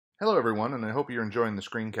Hello everyone, and I hope you're enjoying the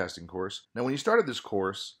screencasting course. Now when you started this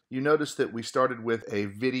course, you noticed that we started with a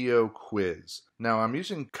video quiz. Now I'm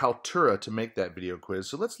using Kaltura to make that video quiz,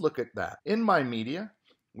 so let's look at that. In My Media,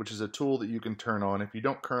 which is a tool that you can turn on, if you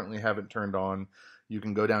don't currently have it turned on, you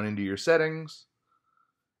can go down into your settings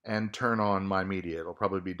and turn on My Media. It'll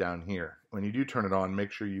probably be down here. When you do turn it on,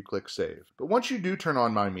 make sure you click Save. But once you do turn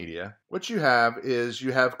on My Media, what you have is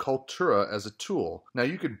you have Kaltura as a tool. Now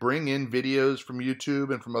you could bring in videos from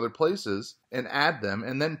YouTube and from other places and add them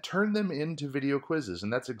and then turn them into video quizzes,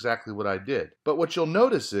 and that's exactly what I did. But what you'll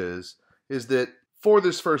notice is that for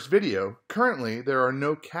this first video, currently there are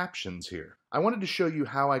no captions here. I wanted to show you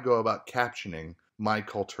how I go about captioning my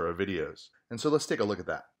Kaltura videos. And so let's take a look at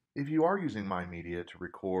that. If you are using My Media to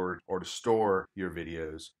record or to store your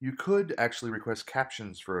videos, you could actually request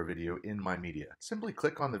captions for a video in My Media. Simply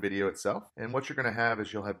click on the video itself, and what you're going to have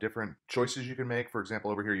is you'll have different choices you can make. For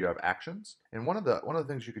example, over here you have actions, and one of the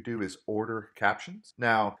things you could do is order captions.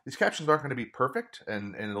 Now, these captions aren't going to be perfect,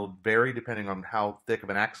 and it'll vary depending on how thick of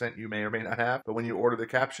an accent you may or may not have, but when you order the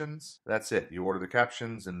captions, that's it. You order the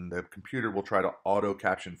captions, and the computer will try to auto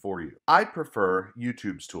caption for you. I prefer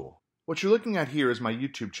YouTube's tool. What you're looking at here is my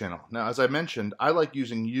YouTube channel. Now, as I mentioned, I like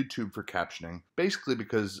using YouTube for captioning, basically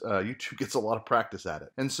because YouTube gets a lot of practice at it.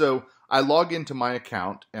 And so I log into my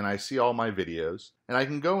account and I see all my videos, and I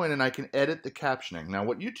can go in and I can edit the captioning. Now,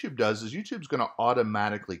 what YouTube does is YouTube's going to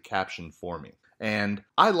automatically caption for me. And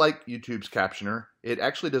I like YouTube's captioner. It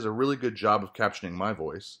actually does a really good job of captioning my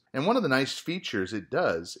voice. And one of the nice features it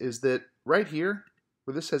does is that right here,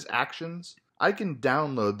 where this says Actions, I can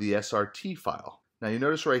download the SRT file. Now you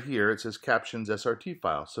notice right here it says Captions SRT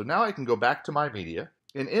file. So now I can go back to My Media,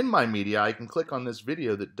 and in My Media I can click on this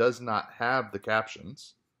video that does not have the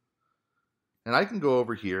captions, and I can go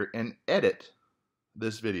over here and edit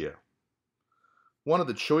this video. One of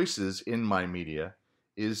the choices in My Media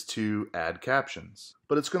is to add captions,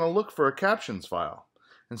 but it's going to look for a captions file,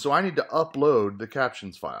 and so I need to upload the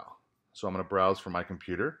captions file. So I'm going to browse from my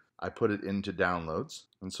computer. I put it into downloads,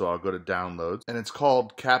 and so I'll go to downloads, and it's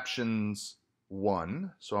called Captions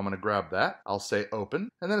 1, so I'm going to grab that. I'll say open,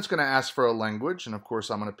 and then it's going to ask for a language, and of course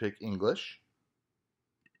I'm going to pick English.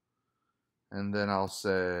 And then I'll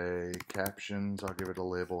say captions, I'll give it a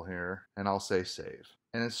label here, and I'll say save.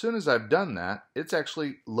 And as soon as I've done that, it's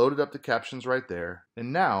actually loaded up the captions right there,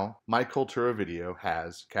 and now my Kaltura video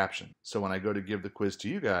has captions. So when I go to give the quiz to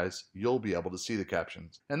you guys, you'll be able to see the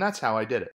captions. And that's how I did it.